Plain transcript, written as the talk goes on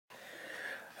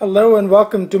Hello and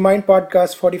welcome to Mind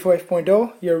Podcast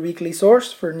 45.0, your weekly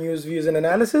source for news, views, and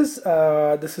analysis.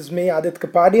 This is me, Adit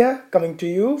Kapadia, coming to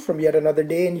you from yet another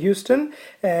day in Houston.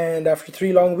 And after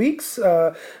 3 long weeks,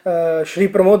 Shri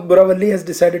Pramod Buravalli has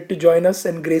decided to join us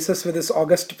and grace us with his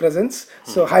August presence.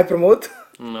 So, hi Pramod.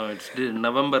 No, it's the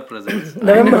November presents.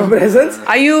 November presence.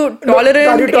 Are you No, tolerant,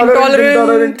 are you intolerant?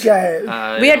 intolerant?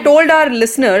 Yeah. We had told our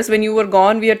listeners when you were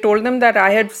gone, we had told them that I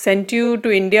had sent you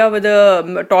to India with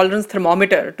a tolerance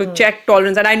thermometer to check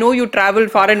tolerance. And I know you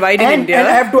traveled far and wide in India. And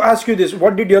I have to ask you this,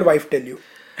 what did your wife tell you?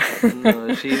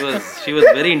 No, she was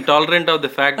very intolerant of the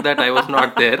fact that I was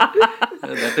not there.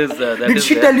 Did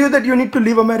she tell you that you need to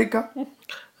leave America?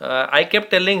 I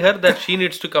kept telling her that she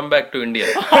needs to come back to India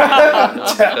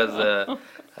because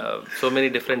so many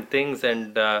different things,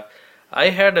 and I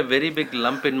had a very big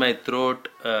lump in my throat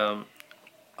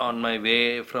on my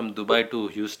way from Dubai to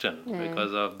Houston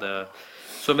because of the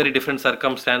so many different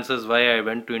circumstances why I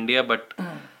went to India, but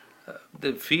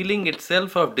the feeling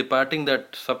itself of departing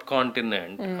that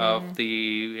subcontinent, of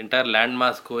the entire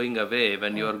landmass going away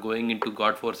when you are going into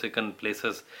God-forsaken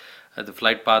places. The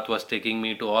flight path was taking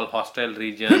me to all hostile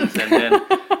regions and then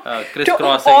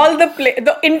crisscrossing to all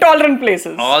the intolerant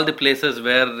places. All the places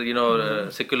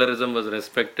where secularism was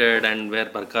respected and where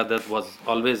Barkadat was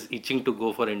always itching to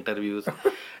go for interviews.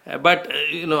 But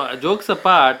jokes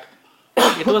apart,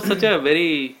 it was such a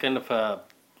very kind of a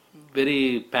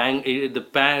very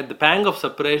the pang of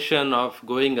separation of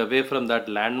going away from that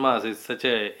landmass is such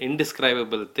a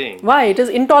indescribable thing. Why? It is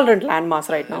intolerant landmass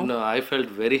right now. No, I felt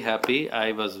very happy.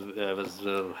 I was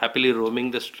happily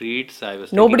roaming the streets. I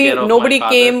was Nobody taking care of my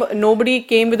father. nobody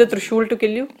came with a Trishul to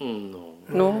kill you? No.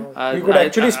 No. You could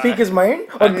actually speak his mind,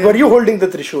 or were you holding the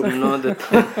Trishul? No,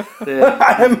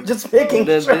 I'm just making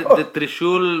the sure.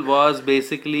 Trishul was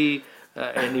basically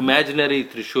an imaginary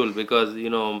Trishul because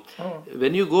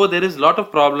when you go there is a lot of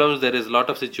problems, there is a lot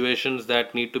of situations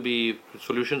that need to be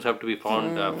solutions have to be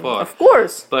found for. Of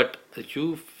course. But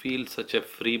you feel such a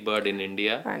free bird in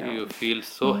India. You feel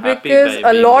so happy Because by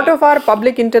a being lot there. of our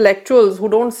public intellectuals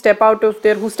who step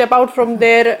out from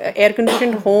their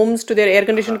air-conditioned homes to their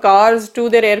air-conditioned cars to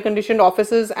their air-conditioned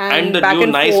offices and the back new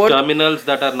and nice forth. terminals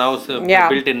that are now Yeah.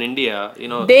 built in India,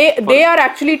 They are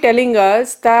actually telling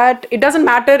us that it doesn't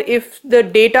matter if the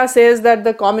data says that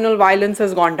the communal violence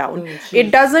has gone down.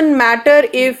 It doesn't matter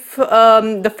if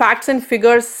the facts and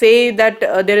figures say that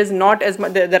there is not as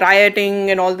much the rioting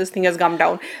and all this thing has come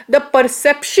down. The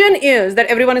perception is that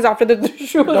everyone is after the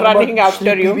Trishul running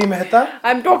after you. P.B. Mehta?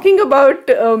 I'm talking about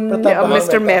Mehta.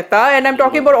 Mr. Mehta, and I'm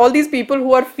talking about all these people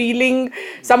who are feeling.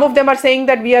 Some of them are saying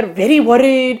that we are very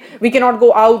worried, we cannot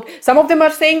go out. Some of them are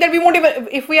saying that we won't even,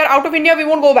 if we are out of India, we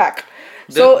won't go back.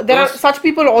 So there are such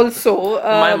people also.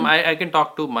 I can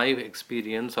talk to my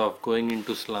experience of going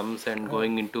into slums and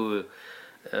going into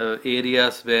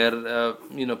areas where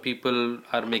people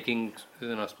are making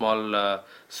small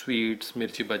sweets,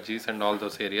 mirchi bhajis, and all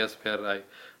those areas where I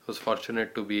was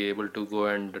fortunate to be able to go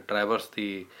and traverse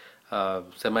the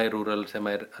semi-rural,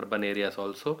 semi-urban areas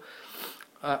also.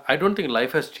 I don't think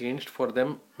life has changed for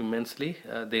them immensely.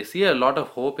 They see a lot of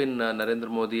hope in Narendra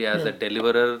Modi as a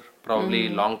deliverer, probably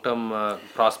long-term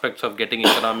prospects of getting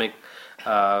economic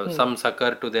some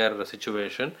succor to their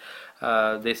situation.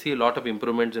 They see a lot of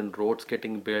improvements in roads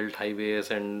getting built,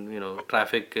 highways, and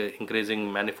traffic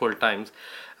increasing manifold times.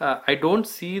 I don't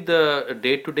see the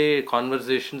day-to-day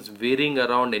conversations veering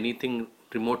around anything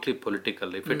remotely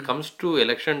political. If it comes to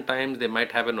election times, they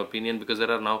might have an opinion because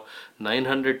there are now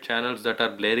 900 channels that are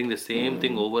blaring the same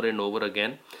thing over and over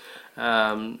again.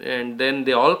 And then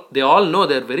they all know,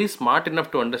 they're very smart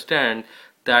enough to understand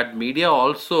that media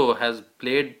also has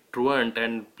played truant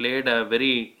and played a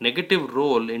very negative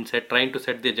role in trying to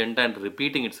set the agenda and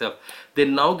repeating itself. They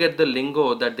now get the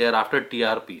lingo that they are after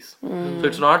TRPs. So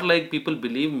it's not like people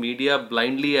believe media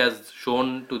blindly as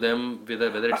shown to them,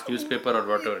 whether it's newspaper or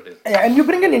whatever it is. Yeah, and you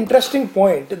bring an interesting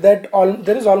point that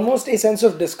there is almost a sense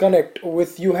of disconnect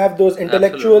with you have those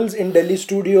intellectuals in Delhi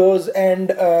studios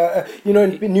and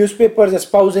in newspapers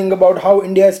espousing about how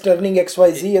India is turning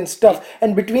XYZ and stuff,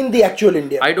 and between the actual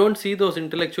India. I don't see those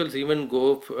intellectuals even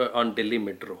go on Delhi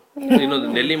Metro.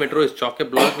 The Delhi Metro is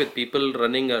chock-a-block with people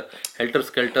running a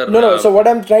helter-skelter. No. So what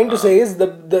I'm trying to say is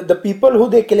the people who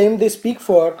they claim they speak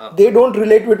for, they don't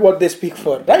relate with what they speak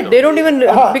for, right? They don't even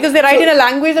because they write in a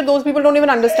language that those people don't even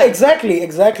understand.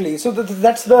 Exactly. So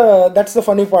that's the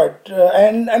funny part,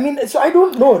 and I mean, so I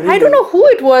don't know. Really. I don't know who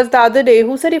it was the other day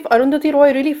who said if Arundhati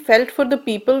Roy really felt for the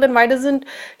people, then why doesn't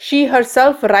she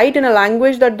herself write in a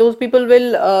language that those people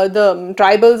will, the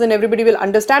tribals and everybody will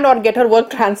understand, or get her her work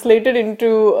translated into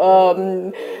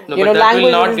No, you but know, that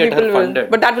will language not which get her people will, funded.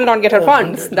 but that will not get her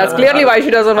funds. That's clearly why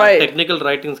she doesn't Her write. technical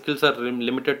writing skills are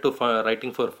limited to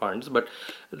writing for funds, but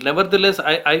nevertheless,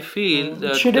 I feel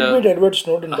She that did meet Edward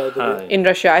Snowden, by the way. In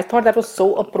Russia. I thought that was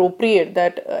so appropriate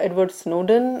that Edward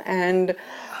Snowden and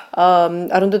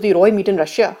Arundhati Roy meet in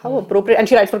Russia. How appropriate. And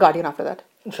she writes for Guardian after that.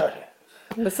 Sorry.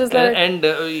 This is like,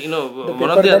 The one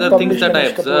of paper the that other things published that I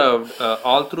Manish Kapoor. observed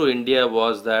all through India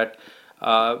was that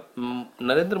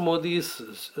Narendra Modi's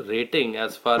rating,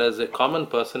 as far as a common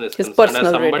person is his concerned, as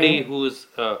personal somebody rating. who is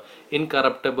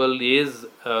incorruptible, is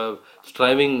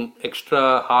striving extra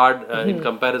hard in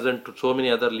comparison to so many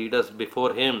other leaders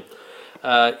before him,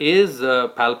 is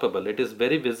palpable. It is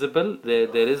very visible.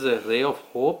 There is a ray of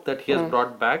hope that he has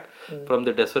brought back from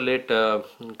the desolate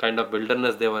kind of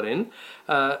wilderness they were in.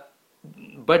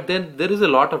 But then there is a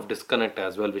lot of disconnect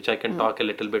as well, which I can talk a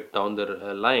little bit down the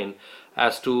line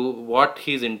as to what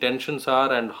his intentions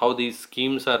are and how these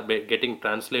schemes are getting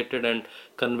translated and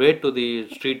conveyed to the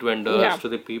street vendors, Yeah. to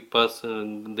the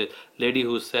person, the lady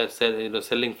who's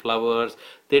selling flowers.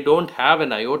 They don't have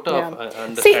an iota of See,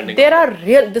 understanding. there of are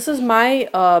real, this is my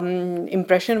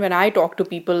impression when I talk to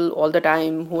people all the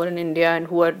time who are in India and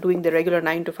who are doing the regular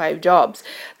 9 to 5 jobs.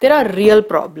 There are real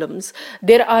problems.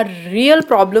 There are real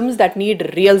problems that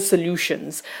need real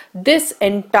solutions. This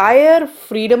entire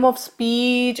freedom of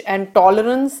speech and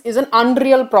tolerance is an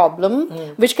unreal problem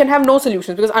which can have no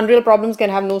solutions, because unreal problems can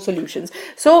have no solutions.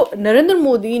 So Narendra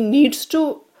Modi needs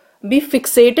to be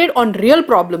fixated on real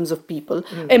problems of people,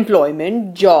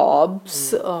 employment,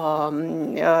 jobs,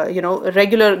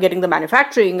 regular, getting the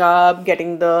manufacturing up,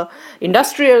 getting the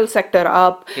industrial sector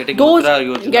up, Getting those, Mudra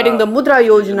Yojana, getting the Mudra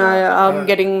Yojana,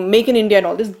 getting Make in India and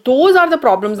all this. Those are the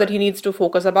problems that he needs to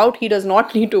focus about. He does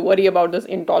not need to worry about this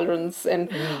intolerance and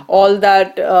all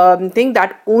that thing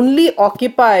that only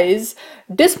occupies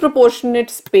disproportionate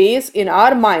space in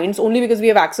our minds only because we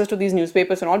have access to these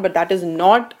newspapers and all, but that is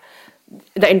not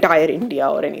the entire India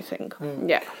or anything.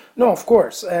 Yeah. No, of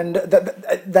course, and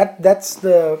that's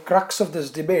the crux of this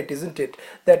debate, isn't it?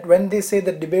 That when they say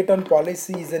the debate on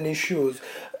policies and issues,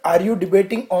 are you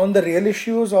debating on the real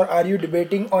issues, or are you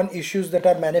debating on issues that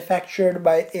are manufactured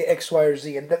by X, Y, or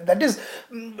Z? And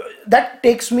that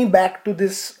takes me back to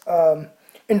this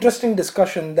interesting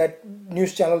discussion that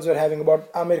news channels were having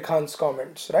about Aamir Khan's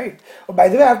comments, right? Oh, by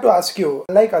the way, I have to ask you,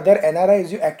 like other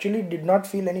NRIs, you actually did not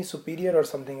feel any superior or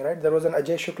something, right? There was an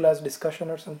Ajay Shukla's discussion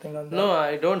or something on that. No,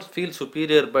 I don't feel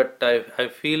superior, but I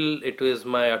feel it is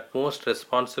my utmost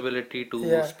responsibility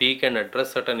to speak and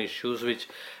address certain issues which,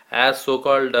 as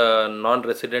so-called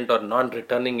non-resident or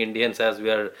non-returning Indians, as we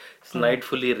are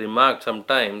snidefully remarked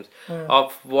sometimes,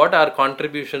 of what our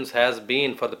contributions has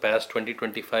been for the past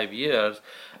 20-25 years,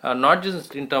 not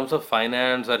just in terms of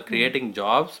finance or creating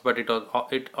jobs, but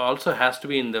it also has to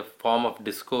be in the form of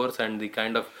discourse and the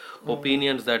kind of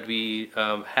opinions that we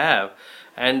have.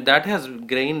 And that has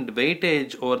gained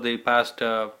weightage over the past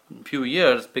few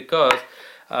years because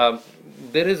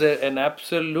there is an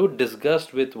absolute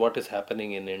disgust with what is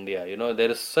happening in India. There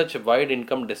is such a wide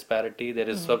income disparity. There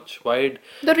is such wide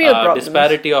The real problems.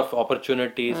 disparity of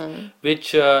opportunities,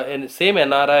 which in same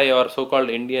NRI or so-called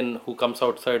Indian who comes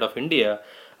outside of India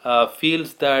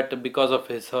feels that because of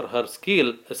his or her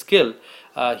skill,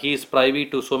 he is privy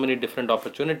to so many different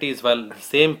opportunities, while the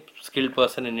same skilled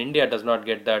person in India does not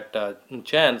get that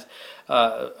chance.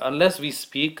 Unless we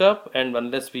speak up and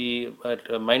unless we,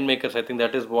 mind makers, I think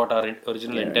that is what our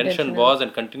original intention was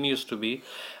and continues to be,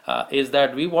 is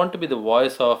that we want to be the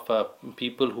voice of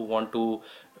people who want to,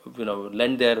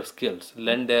 lend their skills,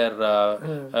 lend their,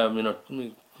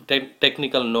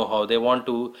 technical know-how. They want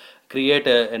to create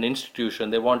an institution.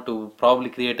 They want to probably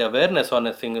create awareness on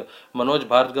a thing. Manoj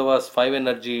Bhargava's 5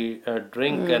 energy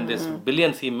drink and this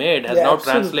billions he made has now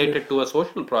translated to a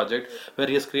social project where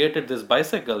he has created this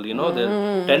bicycle, the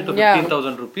 10 to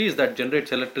 15,000 rupees that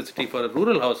generates electricity for a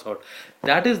rural household.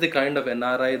 That is the kind of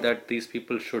NRI that these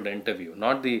people should interview,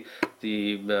 not the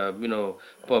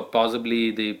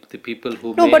possibly the people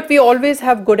who No, but we always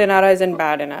have good NRIs and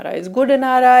bad NRIs. Good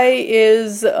NRI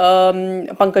is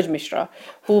Pankaj Mishra,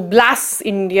 who blasts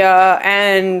India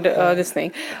and this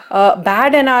thing.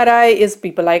 Bad NRI is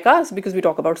people like us because we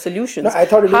talk about solutions. No, I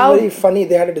thought it was very funny.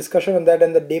 They had a discussion on that,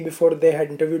 and the day before they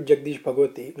had interviewed Jagdish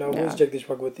Bhagwati. Now, who's Jagdish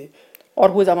Bhagwati? Or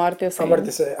who is Amartya Sen?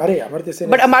 Amartya Sen. Amartya Sen.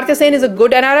 But Amartya Sen is a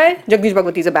good NRI, Jagdish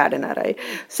Bhagwati is a bad NRI.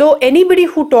 So anybody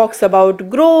who talks about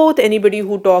growth, anybody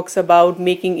who talks about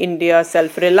making India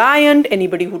self-reliant,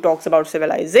 anybody who talks about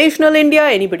civilizational India,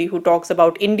 anybody who talks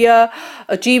about India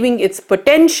achieving its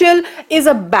potential is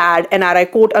a bad NRI,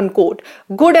 quote unquote.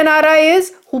 Good NRI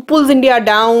is who pulls India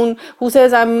down, who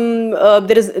says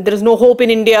there is no hope in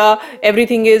India.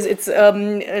 Everything is it's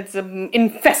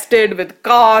infested with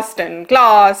caste and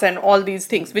class and all these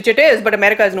things, which it is. But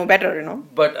America is no better, you know.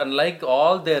 But unlike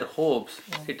all their hopes,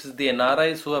 it's the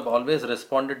NRIs who have always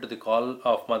responded to the call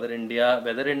of Mother India,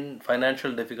 whether in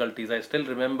financial difficulties. I still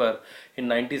remember in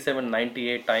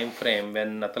 97-98 time frame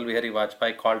when Atal Bihari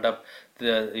Vajpayee called up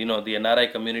the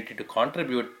NRI community to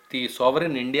contribute. The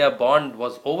Sovereign India bond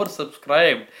was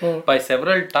oversubscribed by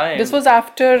several times. This was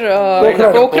after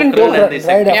Pokhran, Pokhran. and they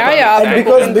said, And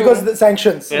because the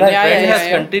sanctions. And Right. the trend has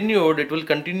yeah. continued. It will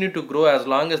continue to grow as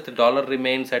long as the dollar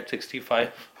remains at 65.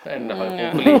 And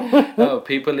hopefully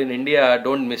people in India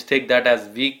don't mistake that as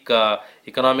weak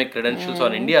economic credentials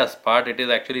on India's part. It is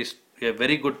actually a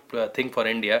very good thing for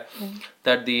India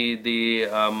that the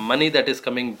money that is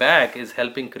coming back is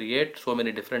helping create so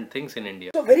many different things in India.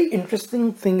 So, a very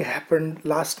interesting thing happened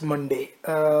last Monday.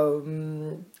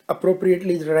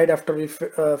 Appropriately, right after we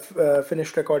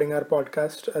finished recording our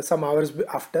podcast, some hours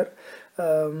after,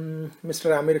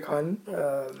 Mr. Aamir Khan.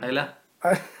 Ayla?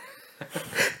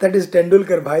 That is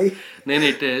Tendulkar bhai. नहीं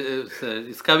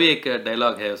इसका भी एक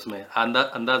dialogue है उसमें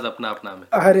अंदाज अपना अपना में.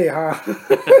 Arey, हाँ.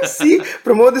 See,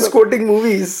 Pramod is quoting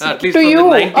movies. At least To from you,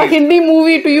 the a 90s. Hindi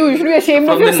movie to you should be ashamed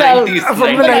From of the yourself. 90s.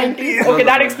 From the 90s. Okay,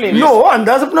 that explains. No,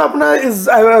 Andaz Apna Apna is,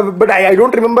 but I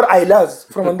don't remember Aila's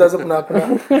from Andaz Apna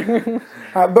Apna.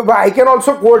 But I can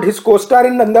also quote his co-star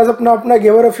in Andaz Apna Apna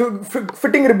gave her a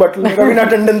fitting rebuttal. Ravina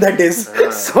Tandon, that is.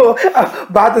 So,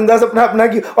 बात अंदाज अपना अपना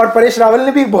की और परेश रावल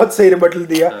ने भी बहुत सही रिबटल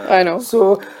दिया. I know.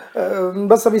 So,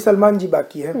 बस अभी सलमान जी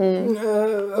बाकी है.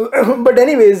 But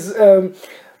anyways,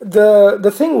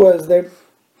 the thing was that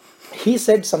he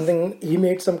said something. He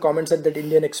made some comments at that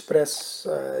Indian Express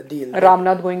deal.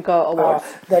 Ramnath Goenka Award.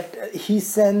 That he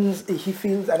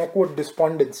feels, and I quote,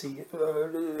 despondency,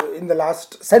 in the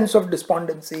last sense of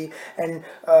despondency, and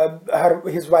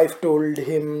his wife told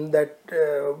him that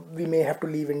we may have to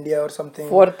leave India or something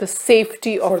For the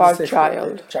safety of for our the safety of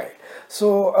child. the child.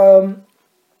 So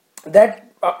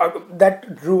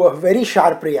that drew a very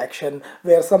sharp reaction,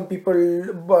 where some people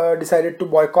decided to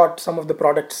boycott some of the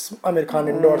products Aamir Khan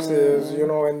endorses,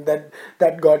 and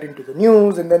that got into the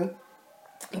news. And then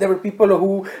there were people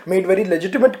who made very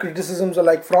legitimate criticisms,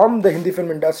 like from the Hindi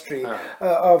film industry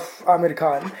of Aamir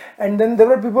Khan, and then there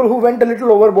were people who went a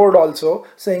little overboard also,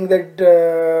 saying that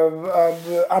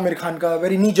Aamir Khan ka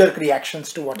very knee-jerk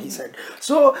reactions to what he said.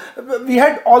 So we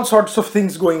had all sorts of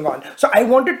things going on. So I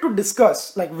wanted to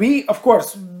discuss, like, of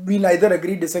course we neither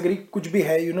agree, disagree, kuch bhi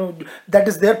hai, that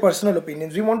is their personal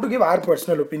opinions. We want to give our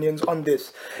personal opinions on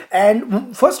this.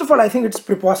 And first of all, I think it's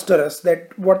preposterous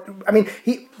that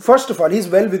he's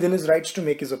well within his rights to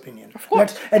make his opinion. Of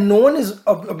course. And no one is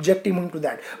objecting him to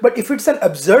that. But if it's an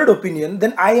absurd opinion,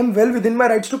 then I am well within my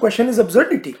rights to question his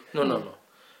absurdity. No.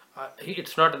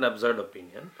 It's not an absurd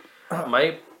opinion.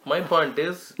 My point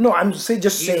is, No, I'm just he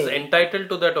saying. is entitled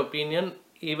to that opinion,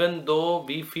 even though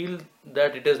we feel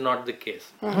that it is not the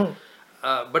case.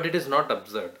 But it is not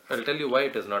absurd. I'll tell you why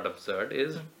it is not absurd.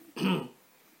 Is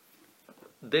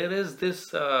there is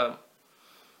this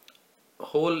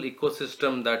whole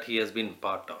ecosystem that he has been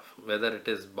part of, whether it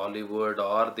is Bollywood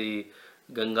or the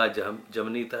Ganga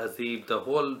Jamuni Tahzeeb, the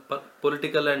whole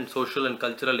political and social and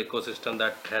cultural ecosystem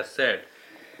that has said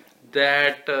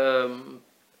that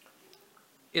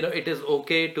it is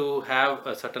okay to have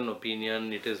a certain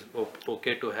opinion, it is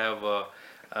okay to have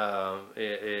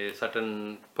a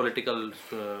certain political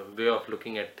way of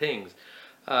looking at things,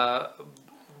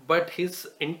 but his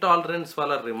intolerance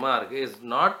wala remark is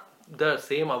not the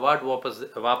same award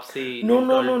wapsi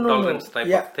intolerance type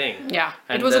of thing. Yeah,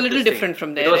 it And was a that little this thing- different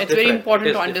from it there. was It's very different. important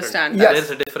It to is different. understand Yes. that.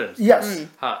 There's a difference. Yes.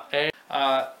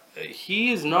 And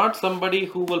he is not somebody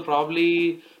who will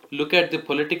probably look at the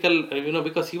political,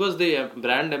 because he was the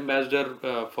brand ambassador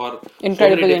for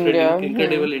Incredible so many different India.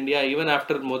 Incredible India, even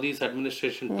after Modi's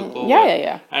administration took over.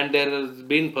 Yeah. And there has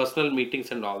been personal meetings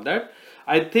and all that.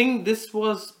 I think this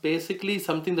was basically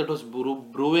something that was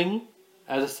brewing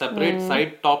as a separate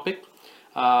side topic.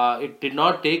 It did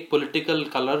not take political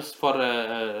colors for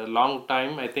a long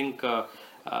time. I think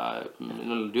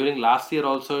during last year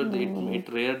also it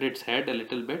reared its head a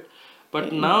little bit.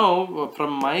 But now,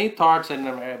 from my thoughts, and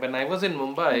when I was in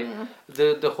Mumbai,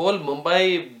 the whole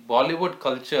Mumbai Bollywood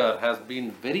culture has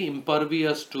been very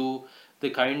impervious to the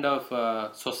kind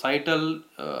of societal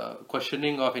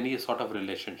questioning of any sort of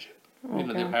relationship.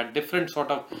 they've had different sort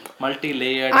of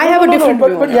multi-layered. I have a different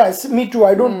view but on yes, me too.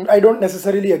 I don't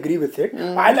necessarily agree with it.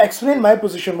 I'll explain my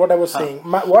position. What I was saying.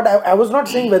 I was not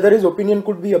saying whether his opinion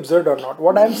could be absurd or not.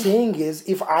 What I'm saying is,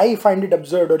 if I find it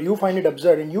absurd or you find it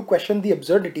absurd and you question the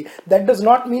absurdity, that does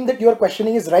not mean that your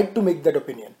questioning is right to make that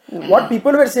opinion. What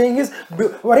people were saying is,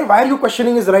 why are you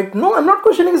questioning his right? No, I'm not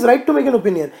questioning his right to make an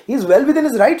opinion. He's well within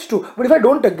his rights to. But if I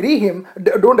don't agree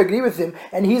with him,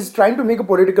 and he's trying to make a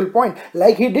political point,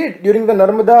 like he did during the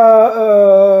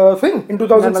Narmada thing in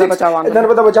 2006,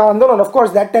 Narmada Bachao Andolan. Of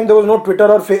course, that time there was no Twitter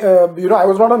or I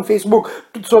was not on Facebook,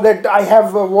 so that I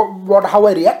have how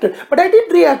I reacted. But I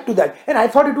did react to that, and I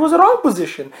thought it was a wrong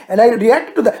position, and I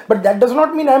reacted to that. But that does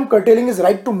not mean I am curtailing his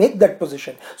right to make that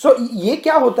position. So ये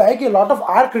क्या होता है कि a lot of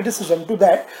our criticism to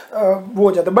that वो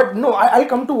हो जाता है. But no, I'll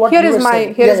come to what Here you is were my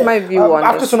saying. here is my view on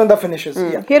after this. Sunanda finishes.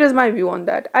 Here is my view on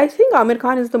that. I think Aamir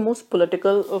Khan is the most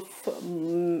political of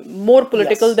more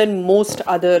political than most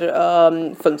other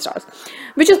film stars,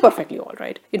 which is perfectly all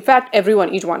right. In fact,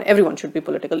 everyone should be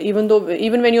political.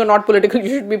 Even when you're not political, you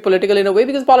should be political in a way,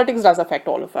 because politics does affect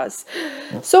all of us.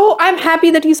 So I'm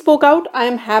happy that he spoke out. I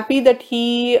am happy that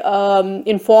he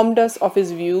informed us of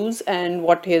his views and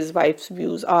what his wife's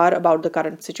views are about the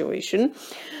current situation.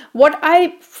 What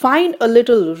I find a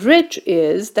little rich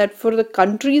is that for the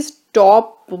country's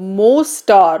topmost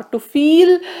star to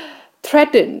feel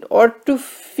threatened or to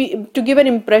give an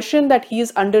impression that he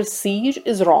is under siege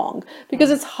is wrong, because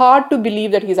it's hard to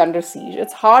believe that he's under siege.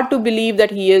 It's hard to believe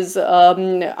that he is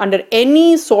under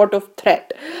any sort of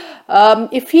threat.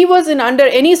 If he was under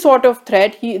any sort of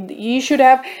threat, he should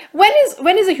have.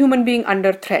 When is a human being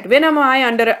under threat? When am I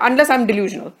under? Unless I'm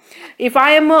delusional. If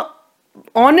I am a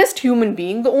honest human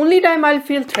being, the only time I'll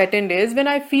feel threatened is when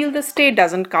I feel the state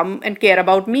doesn't come and care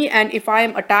about me, and if I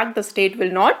am attacked, the state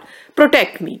will not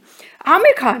protect me.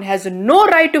 Aamir Khan has no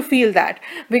right to feel that,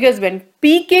 because when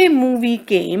PK movie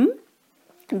came,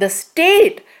 the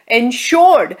state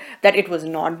ensured that it was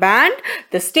not banned.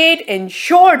 The state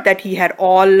ensured that he had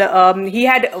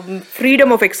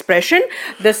freedom of expression.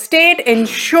 The state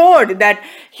ensured that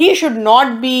he should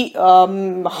not be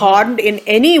harmed in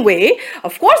any way.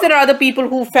 Of course, there are other people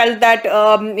who felt that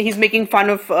he's making fun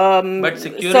of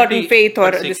certain faith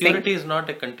or this thing. Security is not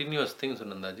a continuous thing,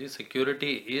 Sunandaji.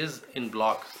 Security is in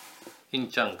blocks, in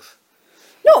chunks.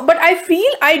 No, but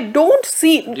I don't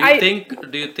see.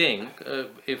 Do you think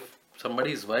if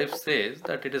somebody's wife says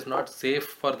that it is not safe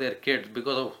for their kids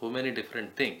because of so many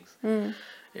different things,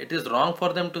 it is wrong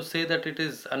for them to say that it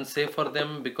is unsafe for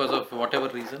them because of whatever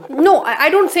reason? No, I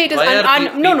don't say it is.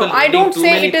 I don't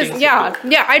say it is.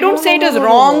 I don't say it is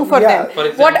wrong for them. For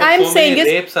example, what I'm saying is,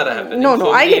 rapes are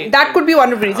happening. That could be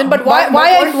one of the reasons. But why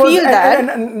I feel that.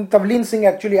 And Tavleen Singh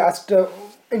actually asked an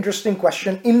interesting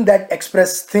question in that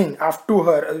Express thing after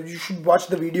her. You should watch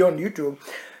the video on YouTube.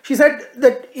 She said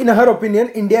that in her opinion,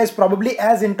 India is probably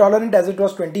as intolerant as it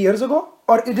was 20 years ago,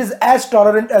 or it is as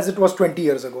tolerant as it was 20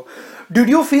 years ago. Did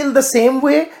you feel the same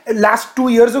way last 2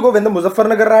 years ago when the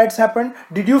Muzaffarnagar riots happened?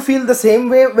 Did you feel the same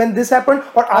way when this happened?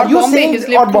 Or are you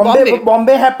saying, or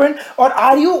Bombay happened? Or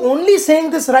are you only saying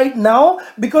this right now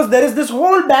because there is this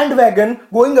whole bandwagon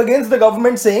going against the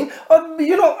government saying,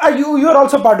 you're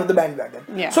also part of the bandwagon?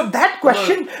 Yeah. So that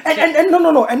question,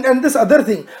 and this other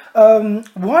thing,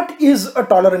 what is a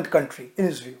tolerant country in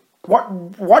his view?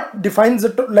 What defines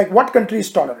it? Like, what country is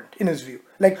tolerant in his view?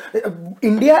 Like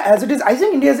India as it is, I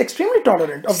think India is extremely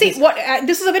tolerant of this.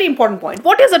 This is a very important point.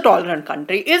 What is a tolerant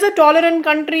country? Is a tolerant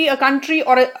country a country,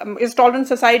 or is tolerant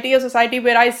society a society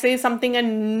where I say something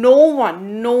and no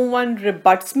one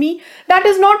rebuts me? That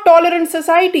is not tolerant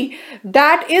society.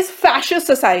 That is fascist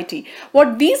society.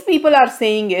 What these people are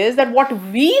saying is that what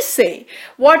we say,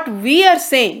 what we are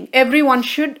saying, everyone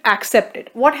should accept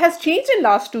it. What has changed in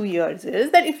last 2 years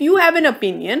is that if you have an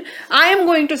opinion, I am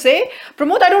going to say,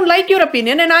 Pramod, I don't like your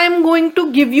opinion, and I am going to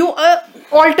give you a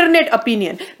alternate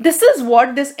opinion. This is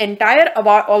what this entire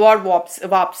award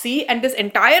Wapsi and this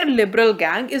entire liberal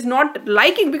gang is not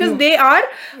liking, because they are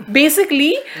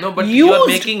basically you are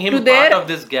making him part of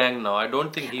this gang now. I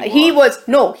don't think he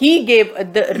gave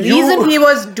the reason he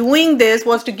was doing this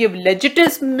was to give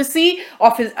legitimacy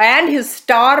of his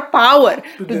star power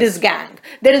to this gang.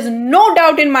 There is no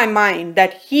doubt in my mind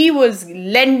that he was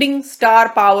lending star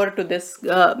power to this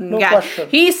gang. Question.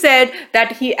 He said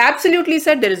that he absolutely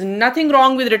said there is nothing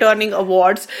wrong with returning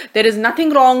awards. There is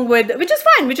nothing wrong with, which is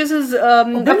fine, which is his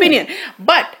opinion.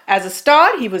 But as a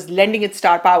star, he was lending it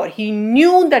star power. He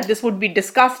knew that this would be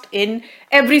discussed in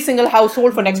every single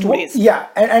household for next 2 days. Yeah,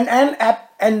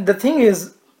 and the thing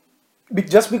is,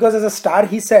 just because as a star,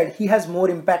 he said he has more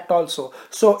impact also.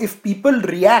 So if people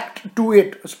react to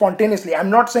it spontaneously, I'm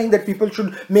not saying that people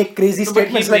should make crazy No, but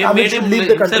statements he like Aamir made should him leave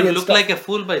the country himself and look stuff. like a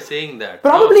fool by saying that.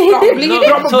 Probably he Probably did. he No, did.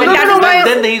 but, so But that is why-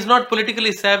 then he's not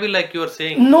politically savvy like you are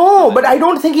saying. No, but I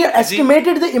don't think he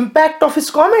estimated the impact of his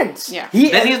comments. Yeah.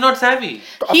 Then he's not savvy.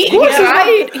 He Of course he's not-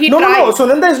 tried. He no, tried. no.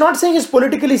 Sunanda is not saying he's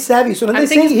politically savvy. Sunanda I'm is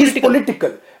saying saying he's he's political.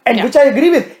 political. And Yeah. which I agree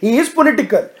with. He is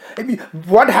political. I mean,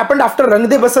 what happened after Rang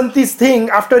De Basanti's thing,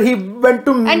 after he went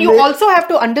to... And you also have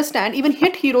to understand, even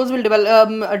hit heroes will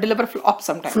deliver flop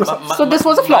sometimes. So this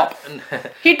was a flop.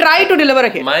 He tried to deliver a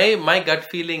hit. My gut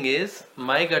feeling is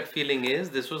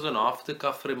this was an off the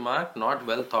cuff remark, not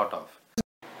well thought of.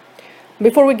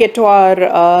 Before we get to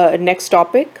our next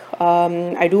topic,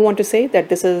 I do want to say that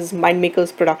this is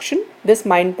Mindmakers production. This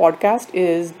Mind podcast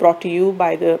is brought to you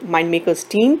by the Mindmakers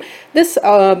team. This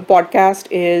podcast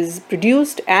is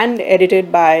produced and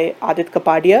edited by Adit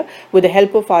Kapadia with the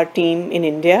help of our team in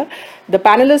India. The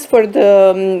panelists for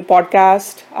the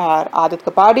podcast are Adit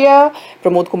Kapadia,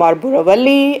 Pramod Kumar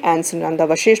Buravalli, and Sunanda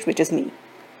Vashisht, which is me.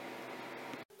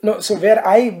 No, so where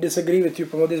I disagree with you,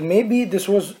 Pramod, is maybe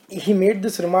he made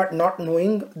this remark not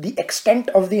knowing the extent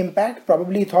of the impact.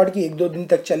 Probably he thought कि 1-2 दिन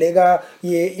तक चलेगा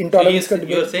ये intolerance का You're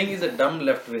debate. saying he's a dumb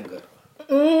left winger.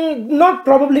 Not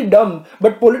probably dumb,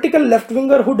 but political left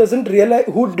winger who doesn't realize,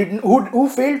 who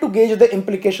failed to gauge the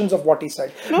implications of what he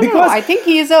said. No, I think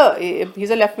he's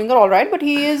a left winger, all right, but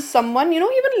he is someone,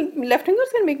 even left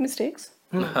wingers can make mistakes.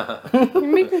 But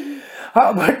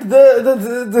the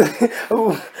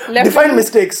define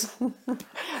mistakes.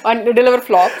 And deliver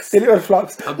flops. Deliver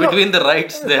flops. Between the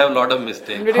rights, they have a lot of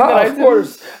mistakes. Of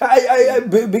course.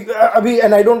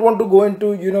 And I don't want to go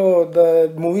into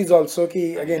the movies also.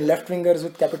 Ki, again, left wingers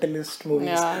with capitalist movies.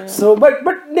 Yeah. So, but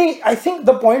I think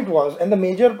the point was, and the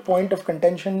major point of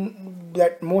contention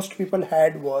that most people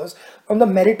had was on the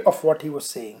merit of what he was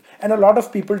saying, and a lot of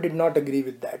people did not agree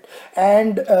with that.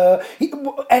 And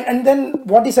then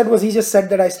what he said was, he just said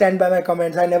that I stand by my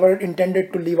comments. I never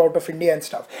intended to leave out of India and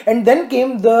stuff. And then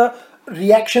came the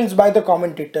reactions by the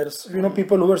commentators,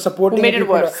 people who were supporting, who made it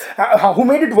worse. Who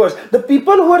made it worse. The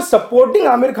people who were supporting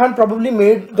Aamir Khan probably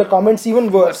made the comments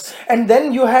even worse. And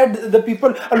then you had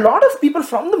a lot of people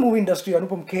from the movie industry.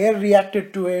 Anupam Kher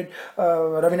reacted to it,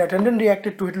 Ravina Tandon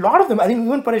reacted to it, a lot of them. I think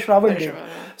even Paresh Rawal did.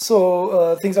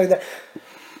 So things like that.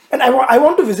 And I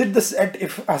want to visit the set,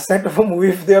 a set of a movie,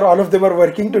 if all of them are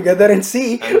working together, and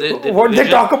see what they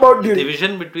talk about. The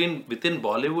division within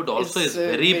Bollywood also is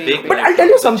very big. But I'll tell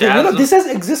you something, this has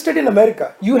existed in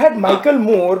America. You had Michael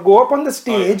Moore go up on the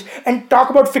stage and talk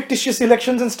about fictitious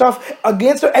elections and stuff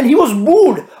and he was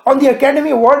booed on the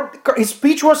Academy Award. His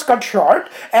speech was cut short,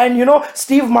 and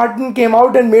Steve Martin came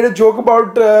out and made a joke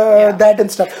about that and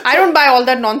stuff. I don't buy all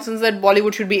that nonsense that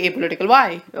Bollywood should be apolitical.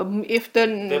 Why? If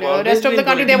the rest of the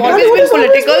country, they've always been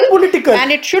political,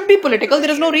 and it should be political.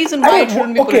 There is no reason why it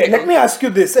shouldn't be political. Okay, let me ask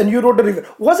you this, and you wrote a review.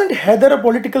 Wasn't Heather a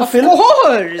political film? Of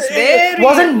course.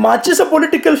 Wasn't Matches a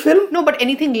political film? No, but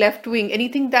anything left-wing,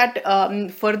 anything that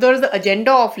furthers the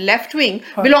agenda of left-wing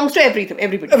belongs to everybody.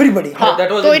 Everybody.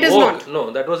 That was So in it is vogue. not. No,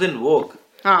 that was in vogue.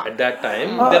 At that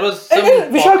time, there was some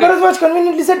and Vishal pocket- Bharadwaj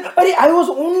conveniently said, I was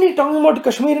only talking about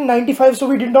Kashmir in 95, so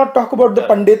we did not talk about the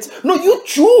Pandits. No, you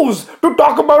choose to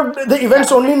talk about the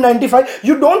events only in 95.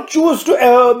 You don't choose to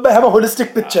have a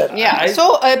holistic picture. Yeah,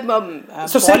 So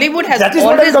Bollywood has that is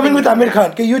what I'm always coming been with Aamir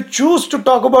Khan. You choose to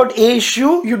talk about A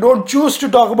issue, you don't choose to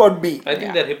talk about B. I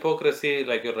think their hypocrisy,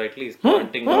 like you're rightly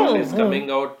pointing out, is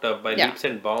coming out by leaps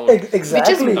and bounds.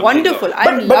 Exactly. Which is wonderful.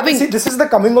 I'm loving see, this is the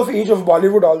coming of age of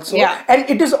Bollywood also. Yeah. And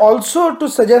it is also to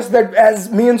suggest that,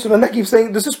 as me and Sunanda keep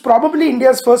saying, this is probably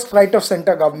India's first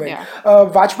right-of-center government. Yeah.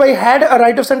 Vajpayee had a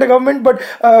right-of-center government, but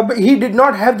he did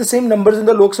not have the same numbers in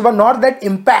the Lok Sabha, nor that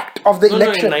impact of the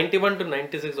election. No, in 91 to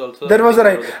 96 also. There was a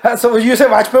right. So you say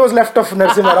Vajpayee was left of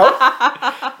Narasimha Rao?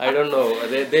 I don't know.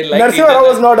 They like Narasimha Rao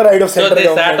was not a right-of-center So they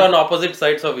government. sat on opposite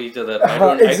sides of each other.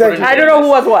 Exactly. I don't know who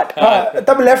was what.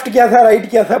 तब left क्या था, right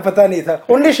क्या था, पता नहीं था.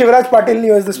 Only Shivraj Patil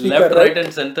knew as the speaker. Left, right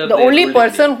and center. The they only ruled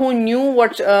person who knew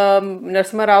what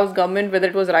Narasimha Rao's government, whether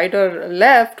it was right or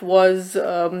left, was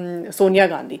Sonia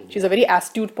Gandhi. She's a very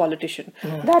astute politician.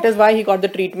 That is why he got the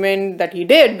treatment that he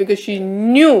did, because she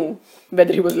knew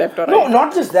whether he was left or right. No,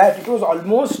 not just that. It was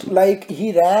almost like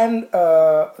he ran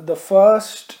the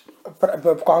first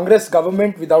Congress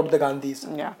government without the Gandhis,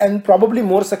 and probably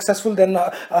more successful than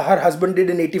her husband did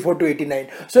in 84 to 89.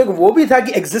 So एक वो भी था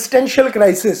कि existential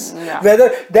crisis,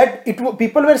 whether that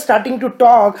people were starting to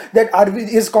talk that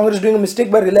is Congress doing a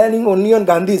mistake by relying only on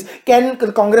Gandhis? Can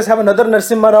Congress have another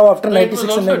Narasimha Rao after 96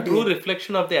 and It was also a 98? true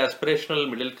reflection of the aspirational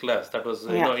middle class that was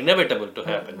inevitable to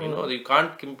happen. You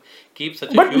can't keep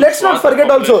such a But huge let's not swath of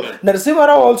forget also, population. Narasimha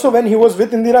Rao also, when he was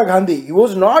with Indira Gandhi, he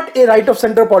was not a right of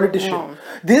center politician. No.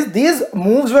 These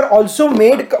moves were also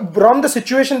made from the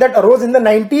situation that arose in the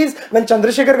 90s when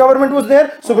Chandrasekhar government was there,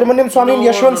 Subramaniam Swamy and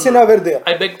Yashwant Sinha were there.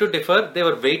 I beg to differ. They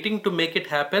were waiting to make it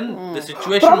happen. The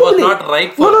situation was Probably. not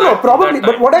ripe for No, that. probably. That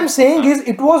But time. what I'm saying is,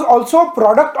 it was also a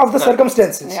product of the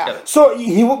circumstances. Yeah. So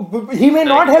he may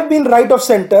not have been right of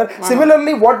center.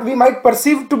 Similarly, what we might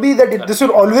perceive to be that this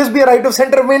will always be a right of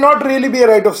center may not really be a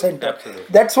right of center. Absolutely.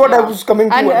 That's what I was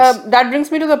coming And towards. that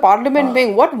brings me to the Parliament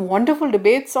thing. What wonderful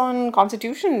debates on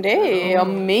Constitution Day!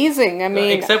 Amazing. I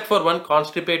mean, Except for one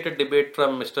constipated debate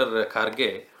from Mr.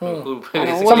 Kharge, who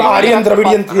Some Aryan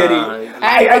Dravidian theory.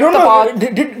 I don't know. path.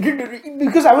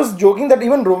 Because I was joking that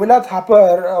even Romila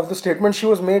Thapar, of the statement she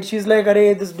was made, she's like,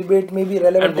 "Arey, this debate may be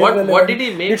relevant." And what irrelevant." did he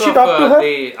make Did she of talk to her?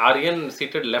 the Aryan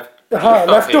seated left?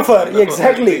 Left of her,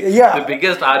 exactly. Yeah. The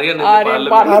biggest Aryan in the Aryan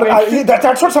parliament.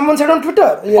 That's what someone said on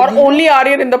Twitter. or only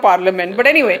Aryan in the Parliament. But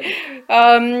anyway,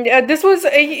 this was.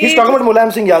 He's talking about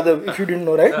Mulayam Singh Yadav, if you didn't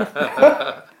know, right?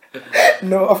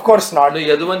 No, of course not. No,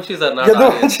 Yaduvanshis are not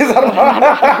Aryan. Yaduvachis are not.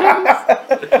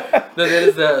 No, there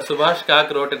is Subhash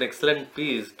Kak wrote an excellent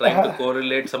piece trying to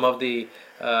correlate some of the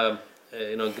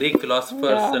Greek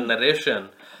philosophers' narration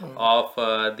of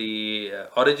the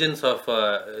origins of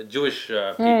Jewish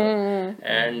people,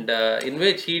 and in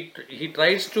which he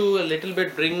tries to a little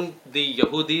bit bring the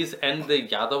Yahudis and the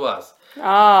Yadavas.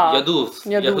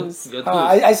 Yadus.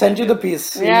 I sent you the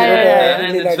piece.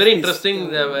 And it's very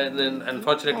interesting.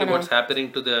 Unfortunately, what's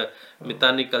happening to the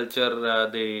Mithani culture,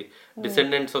 the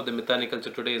descendants of the Mithani culture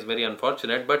today is very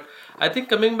unfortunate. But I think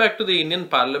coming back to the Indian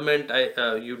Parliament,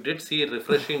 you did see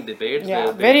refreshing debates.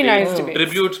 Yeah, very nice debates.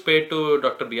 Tributes paid to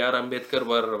Dr. B.R. Ambedkar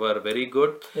were very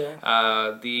good.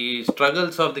 The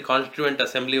struggles of the Constituent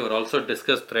Assembly were also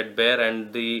discussed threadbare,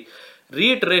 and the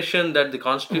reiteration that the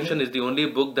Constitution is the only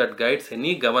book that guides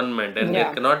any government, and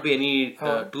there cannot be any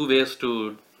two ways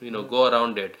to go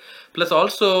around it. Plus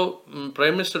also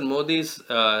Prime Minister Modi's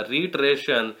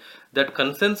reiteration that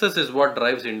consensus is what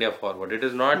drives India forward. It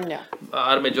is not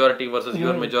our majority versus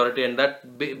your majority, and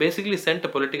that basically sent a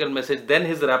political message. Then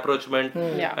his rapprochement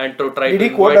and to try Did to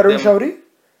he quote invite Arun them. Shourie?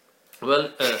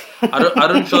 Well,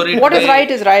 Arun Shourie. What is right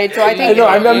is right. So I think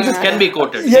I'm just can be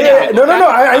quoted. No.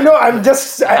 I know.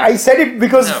 I said it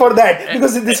because for that,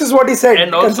 because this is what he said.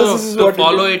 And also Consensus is to what he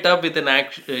follow did. it up with an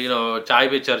action, Chai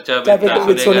Pe Charcha With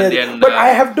with Sonia Sonia Gandhi. Gandhi. And But I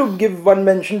have to give one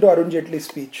mention to Arun Jaitley's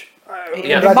speech.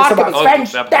 Remarkable.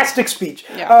 Fantastic speech.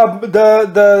 He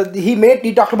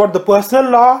talked about the personal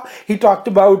law. He talked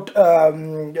about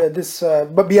this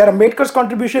B.R. Ambedkar's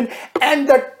contribution and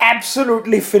that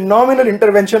absolutely phenomenal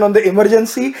intervention on the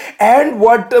emergency and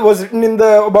what was written in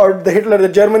about the Hitler.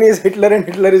 That Germany is Hitler and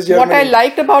Hitler is Germany. what I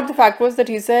liked about the fact was that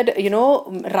he said,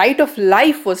 right of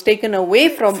life was taken away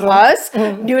from us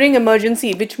during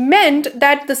emergency, which meant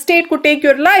that the state could take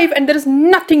your life and there is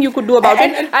nothing you could do about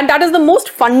it. And that is the most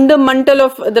fundamental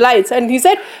of the lives. And he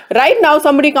said, right now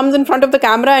somebody comes in front of the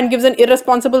camera and gives an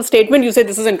irresponsible statement, you say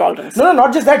this is intolerance. No,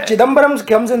 not just that. Chidambaram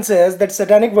comes and says that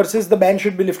satanic verses, the ban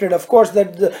should be lifted. Of course,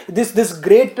 that this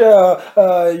great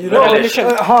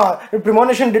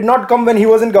premonition did not come when he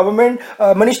was in government.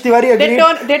 Manish Tiwari agreed. They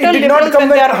turn it did not liberals come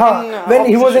when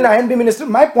he was in INB minister.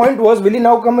 My point was, will he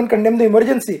now come and condemn the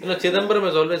emergency? Chidambaram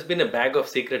has always been a bag of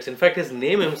secrets. In fact, his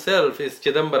name himself is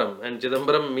Chidambaram, and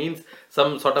Chidambaram means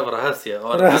some sort of rahasya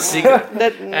or a secret.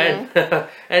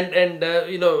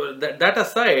 That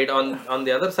aside, on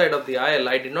the other side of the aisle,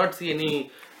 I did not see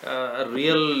any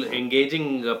real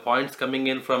engaging points coming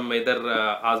in from either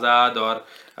Azad or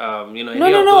any of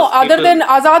those Other people. than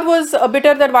Azad was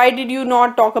bitter that why did you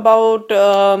not talk about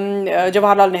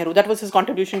Jawaharlal Nehru? That was his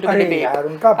contribution to the debate.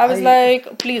 I was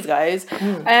like, please guys.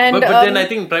 And But then I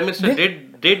think Prime Minister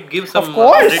did give some. Of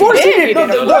course he did.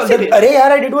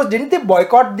 Didn't they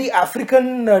boycott the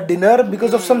African dinner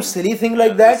because of some silly thing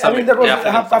like that? Summit, I mean, that was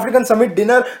African Summit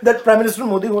dinner that Prime Minister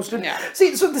Modi hosted. Yeah.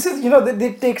 See, so this is,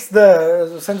 it takes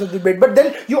the sense of the debate. But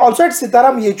then you also had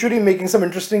Sitaram Yechuri making some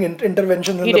interesting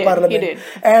interventions in the parliament. He did.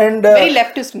 And very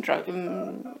leftist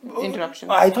interruptions.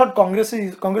 I thought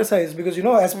Congressized because,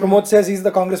 as Pramod says, he's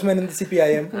the congressman in the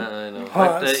CPIM. I know.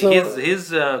 But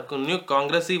his new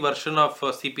Congressy version of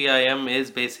CPIM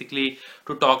is basically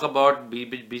to talk about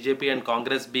BJP and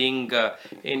Congress being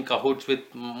in cahoots with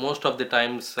most of the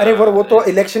times. अरे वो तो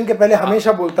election के पहले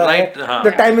हमेशा बोलता है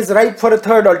the time is ripe for a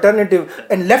third alternative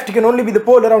and left can only be the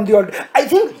pole around the I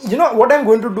think what I'm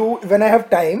going to do when I have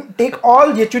time, take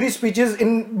all Yechuri's speeches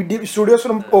in studios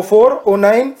from 04,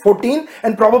 09, 14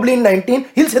 and probably in 19.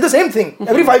 He'll say the same thing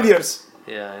every 5 years.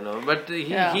 Yeah, I know, but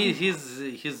Yeah.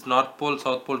 his North Pole,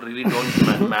 South Pole really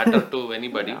don't matter to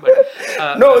anybody.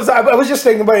 But No, so I was just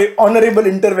saying about honorable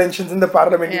interventions in the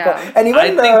parliament. Yeah. And I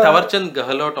even think Thawarchand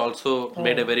Gehlot also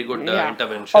made a very good Yeah.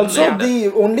 intervention. also and, the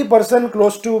only person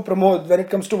close to Pramod when it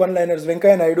comes to one-liners,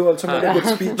 Venkaiah Naidu also made a good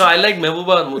speech. no, I like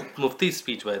Mehbooba Mufti's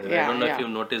speech, by the way. I Yeah, don't know if yeah.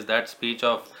 you've noticed that speech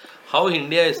of how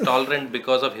India is tolerant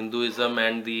because of Hinduism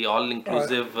and the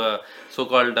all-inclusive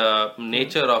so-called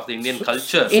nature of the Indian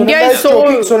culture. India Sunanda is is so-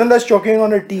 choking. Sunanda is choking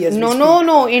on a tea as we No, speak. no,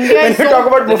 no. India When is you talk so.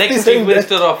 about The Mufti next chief saying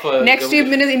minister that, of Next chief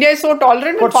minister, India is so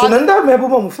tolerant. what, we'll pass- Sunanda or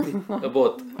Mehbooba Mufti?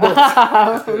 Both.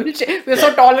 We're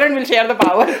so tolerant, we'll share the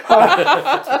power.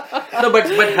 No, but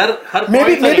her Maybe points are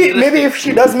maybe interesting. if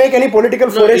she does make any political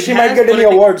No, foray, it she might has get any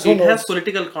awards. Who It has knows?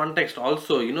 political context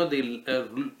also.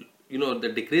 The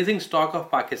decreasing stock of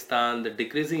Pakistan, the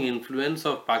decreasing influence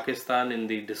of Pakistan in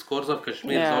the discourse of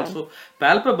Kashmir Yeah. is also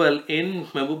palpable in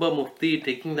Mehbooba Mufti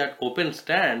taking that open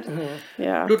stand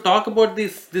Yeah. to talk about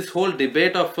this whole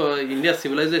debate of India's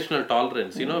civilizational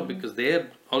tolerance. Because they are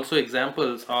also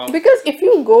examples of. Because if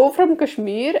you go from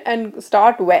Kashmir and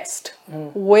start west,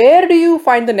 where do you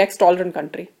find the next tolerant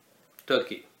country?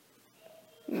 Turkey.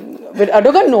 With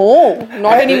Erdogan, no,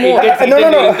 not anymore. It gets No,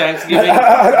 eaten no. during Thanksgiving,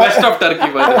 west of Turkey,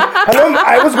 by the way. Hello,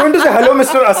 I was going to say hello,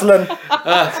 Mr. Aslan.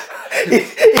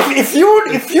 If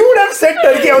you would have said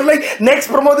Turkey, I was like, next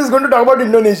Pramod is going to talk about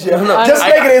Indonesia, just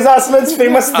like Reza Aslan's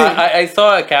famous thing. I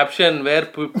saw a caption where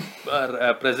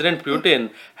President Putin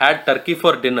had turkey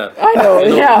for dinner. I know,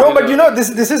 yeah. No, but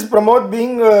this is Pramod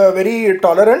being very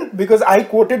tolerant because I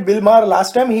quoted Bill Maher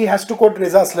last time. He has to quote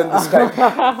Reza Aslan this time.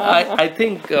 I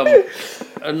think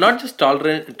not just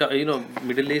tolerant.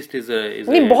 Middle East is a.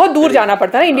 नहीं बहुत दूर जाना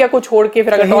पड़ता है ना India को छोड़ के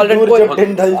फिर अगर कहीं टॉलरेंट दूर जब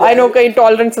दिन ढल को आई नो कहीं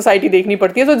टॉलरेंट सोसाइटी देखनी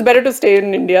पड़ती है so it's better to stay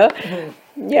in India.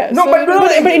 Yeah. No, so,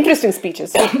 but interesting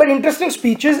speeches. But interesting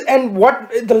speeches, and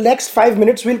what the next 5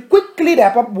 minutes we'll quickly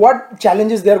wrap up what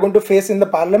challenges they are going to face in the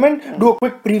parliament, do a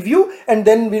quick preview, and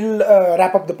then we'll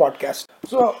wrap up the podcast.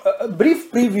 So a brief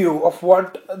preview of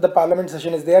what the parliament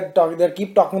session is. They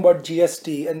keep talking about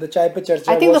GST and the Chai Pe Charcha.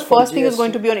 I think the was from first thing is GST.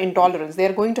 going to be on intolerance. They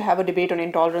are going to have a debate on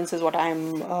intolerance, is what I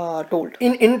am told.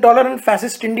 In intolerant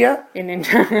fascist India. In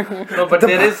India. No, but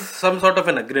there is some sort of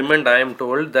an agreement. I am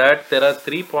told that there are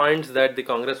 3 points that the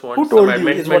Congress wants. Who some told you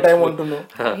amendments. is what I want to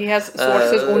know. He has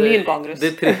sources only in Congress.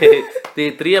 The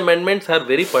three amendments are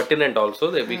very pertinent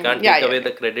also. We can't Yeah, take yeah, away yeah.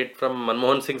 the credit from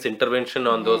Manmohan Singh's intervention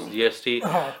on those GST,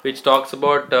 which talks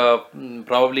about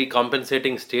probably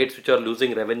compensating states which are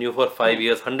losing revenue for 5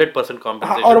 years, 100%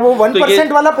 compensation. और वो 1% तो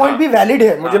ये- वाला point भी valid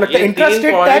है मुझे लगता है. ये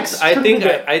Intrastate 3 tax points I should be think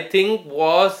there. I think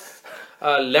was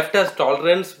left as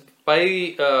tolerance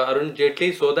by Arun Jaitley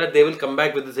so that they will come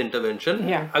back with this intervention.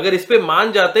 Yeah. अगर इस पे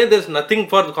मान जाते हैं, there's nothing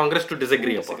for Congress to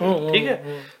disagree upon. ठीक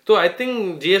है? So I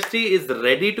think GST is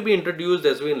ready to be introduced.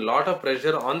 There's been a lot of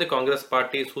pressure on the Congress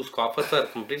parties whose coffers are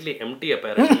completely empty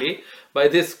apparently by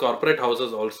these corporate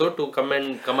houses also to come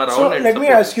around So and let me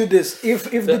support ask you this: if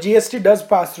the GST does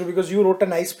pass through, because you wrote a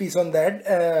nice piece on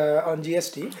that on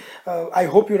GST, I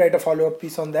hope you write a follow-up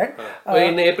piece on that.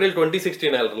 in April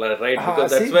 2016 I'll write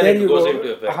because that's see, when there it you goes go.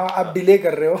 into effect. आप delay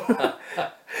कर रहे हो.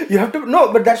 You have to no,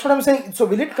 but that's what I'm saying. So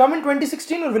will it come in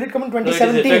 2016 or will it come in No, it is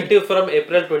 2017? effective from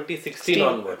April 2016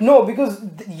 onwards. No, because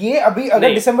ये अभी अगर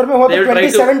नहीं, दिसंबर में हुआ they तो will try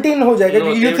to- 2017 हो जाएगा.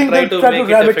 No, You they will think try they'll to try to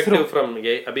make grab it it effective through? from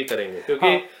ये अभी करेंगे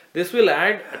क्योंकि this will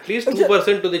add at least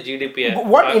 2% to the GDP.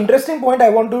 What interesting point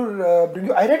I want to bring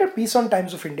you. I read a piece on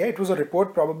Times of India. It was a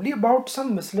report probably about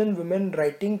some Muslim women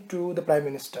writing to the Prime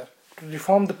Minister to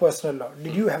reform the personal law.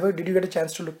 Did you get a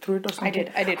chance to look through it or something?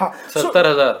 I did.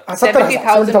 70,000.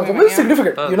 70,000 women, very yeah.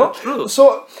 significant, that's true. So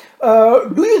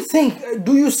do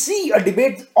you see a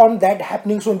debate on that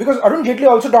happening soon? Because Arun Jaitley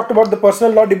also talked about the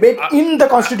personal law debate in the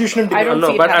constitutional debate. I don't No,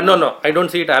 see it but happening. no, I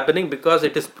don't see it happening because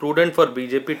it is prudent for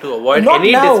BJP to avoid Not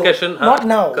any now, discussion. not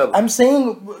now. कब? I'm saying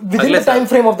within अगले the साल. time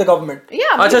frame of the government.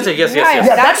 Yeah. अच्छा, maybe. yes.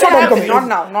 Yeah, that's what I'm happening. coming.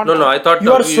 Not now. Not No, now. I thought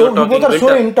You were both talking are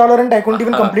so winter. intolerant. I couldn't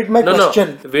even complete my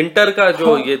question. No. Winter का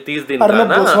जो ये 30 दिन था Arnab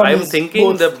ना, Goswami I'm is thinking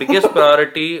both. the biggest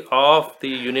priority of the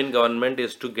union government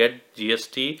is to get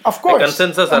GST. Of course. A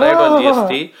consensus arrived on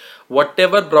GST.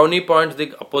 Whatever brownie points the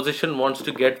opposition wants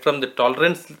to get from the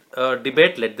tolerance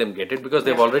debate, let them get it because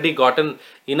they've already gotten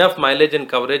enough mileage and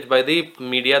coverage by the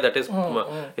media that is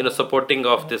supporting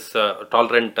of this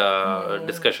tolerant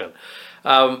discussion.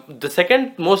 The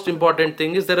second most important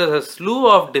thing is there is a slew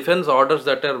of defense orders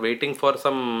that are waiting for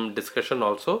some discussion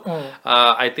also.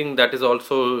 I think that is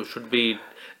also should be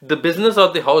the business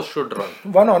of the house should run.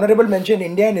 One honorable mention: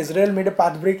 India and Israel made a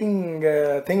path-breaking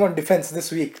thing on defense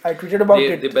this week. I tweeted about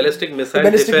it. The ballistic missile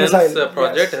ballistic defense missile,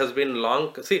 project yes. has been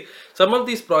long. See, some of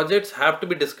these projects have to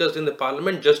be discussed in the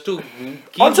parliament just to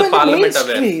keep Also the in the parliament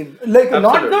aware. mainstream, like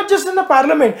not just in the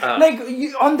parliament, like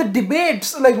on the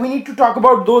debates, like we need to talk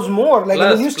about those more, like in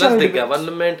the news Plus channel the debates.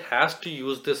 government has to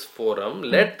use this forum,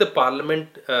 let the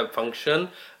parliament function,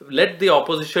 let the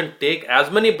opposition take as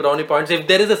many brownie points. If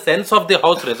there is a sense of the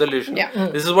house resolution,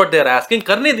 this is what they are asking,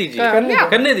 karne dijiye.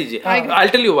 Karne dijiye. I'll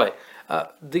tell you why.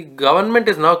 The government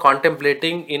is now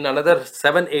contemplating in another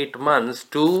 7-8 months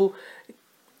to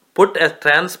put a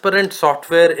transparent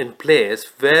software in place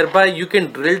whereby you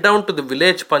can drill down to the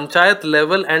village panchayat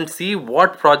level and see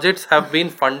what projects have been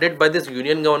funded by this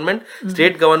union government,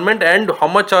 state government, and how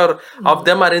much of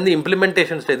them are in the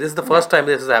implementation stage. This is the first time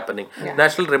this is happening.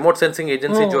 National Remote Sensing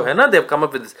Agency jo hai na, they have come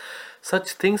up with this.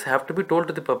 Such things have to be told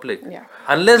to the public.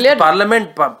 Unless the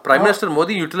parliament, Prime Minister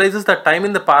Modi utilizes that time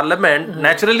in the parliament,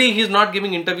 naturally he is not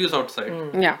giving interviews outside.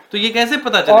 So ye kaise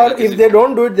pata chalega? Or if they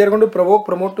don't do it, they're going to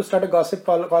promote to start a gossip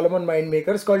column on Mind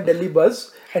Makers called Delhi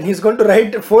Buzz, and he's going to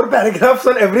write 4 paragraphs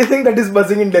on everything that is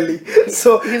buzzing in Delhi.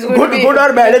 So good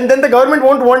or bad, and then the government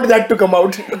won't want that to come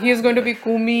out. He's going to be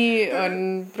Kumi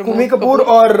Kapoor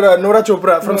or Nora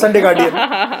Chopra from Sunday Guardian.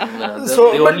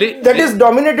 That is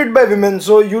dominated by women,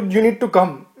 so you need to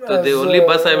come. So the only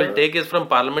bus I will take is from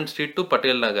Parliament Street to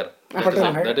Patel Nagar.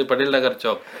 That is Patel Nagar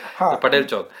Chowk. Patel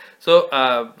Chowk. So,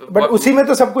 but usi mein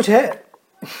to sab kuch hai.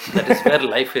 That is where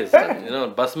life is. You know,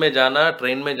 bus mein jana,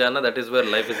 train mein jana, that is where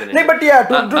life is in India. But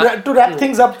yeah, to wrap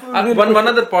things up. One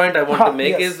other point I want to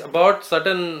make is about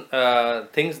certain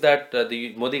things that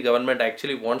the Modi government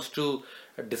actually wants to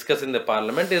discuss in the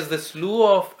parliament is the slew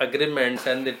of agreements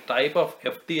and the type of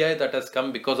FDI that has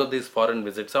come because of these foreign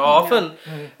visits. So often,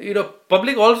 you know,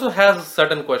 public also has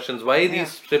certain questions. Why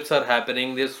these trips are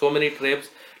happening? There's so many trips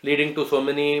leading to so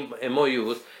many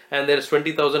MOUs, and there's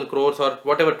 20,000 crores or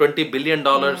whatever, $20 billion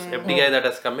FDI that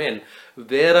has come in.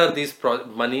 Where are these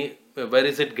money? Where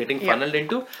is it getting funneled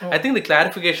into? I think the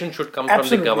clarification should come from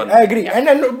the government. I agree.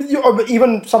 And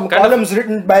even some columns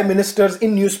written by ministers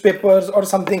in newspapers or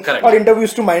something, or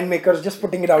interviews to mind makers, just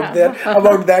putting it out there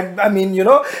about that. I mean, you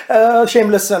know,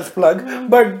 shameless self-plug.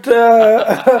 But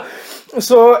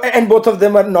so, and both of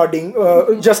them are nodding,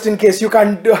 just in case you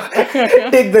can't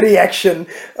take the reaction.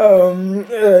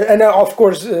 And of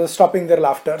course, stopping their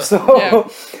laughter. So,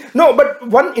 no, but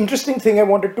one interesting thing I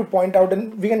wanted to point out,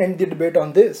 and we can end the debate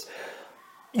on this.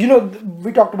 You know,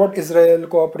 we talked about Israel,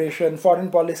 cooperation,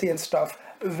 foreign policy and stuff.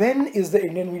 When is the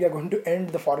Indian media going to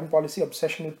end the foreign policy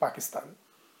obsession with Pakistan?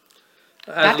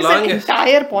 That is an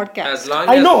entire podcast.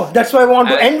 I know, that's why I want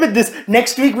to end with this.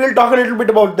 Next week we'll talk a little bit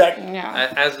about that.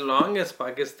 As long as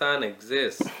Pakistan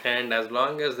exists and as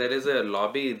long as there is a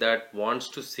lobby that wants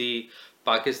to see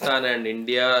Pakistan and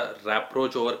India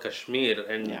rapproach over Kashmir,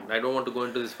 and I don't want to go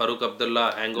into this Farooq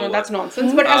Abdullah hangover. No, that's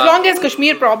nonsense. But as long as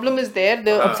Kashmir problem is there,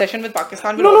 the obsession with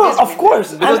Pakistan will always of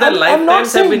course. Because their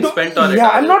lifetimes have been spent on it. Yeah,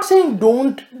 I'm not saying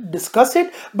don't discuss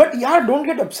it, but don't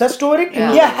get obsessed over it.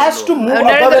 India has to move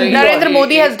above and beyond. Narendra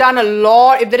Modi has done a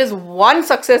lot. If there is one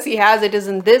success he has, it is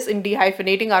in this, in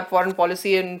dehyphenating our foreign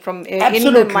policy and from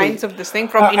in the minds of this thing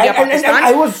from India,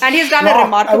 Pakistan. And he's done a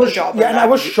remarkable job. Yeah, and I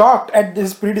was shocked at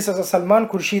his predecessor Salman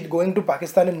Khurshid going to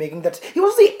Pakistan and making that. He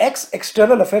was the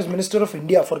ex-external affairs minister of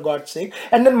India, for God's sake.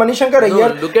 And then Manishankar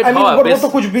Ayyar. Look at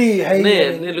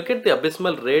look at the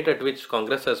abysmal rate at which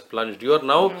Congress has plunged. You are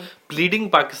now pleading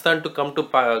Pakistan to come to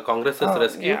Congress's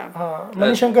rescue.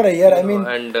 Manishankar Ayyar, I mean,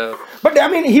 but I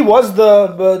mean, he was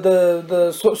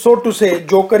the so to say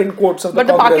joker in quotes of the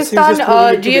Congress. But the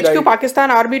Pakistan GHQ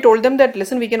Pakistan army told them that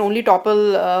listen, we can only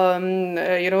topple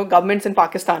governments in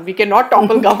Pakistan. We cannot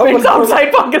topple governments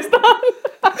outside Pakistan.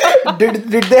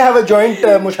 Did they have a joint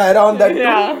mushaira on that too?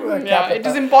 It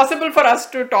is impossible for us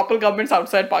to topple governments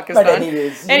outside Pakistan. But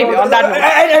anyways, on that note.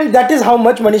 And that is how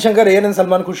much Manishankar Ayyar and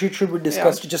Salman Khurshid should be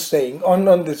discussed. Just saying on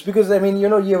this, because I mean, you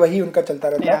know, ye wahi unka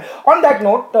chalta rehta hai. On that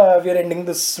note, we are ending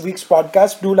this week's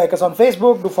podcast. Do like us on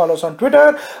Facebook. Do follow us on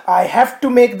Twitter. I have to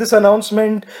make this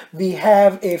announcement. We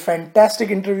have a fantastic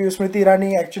interview. Smriti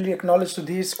Irani actually acknowledged to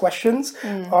these questions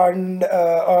on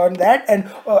that, and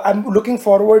I'm looking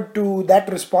forward to that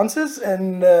responses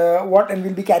and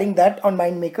we'll be carrying that on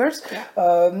Mind Makers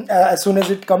as soon as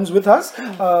it comes with us.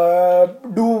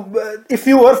 If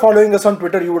you were following us on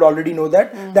Twitter, you would already know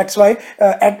that. That's why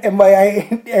at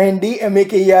MYINDMAKERS,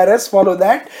 follow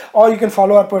that, or you can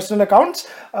follow our personal accounts.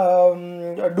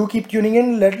 Do keep tuning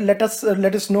in. Let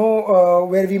us know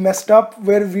where we messed up,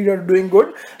 where we are doing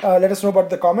good. Let us know about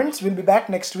the comments. We'll be back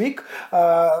next week.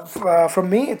 From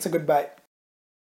me, it's a goodbye.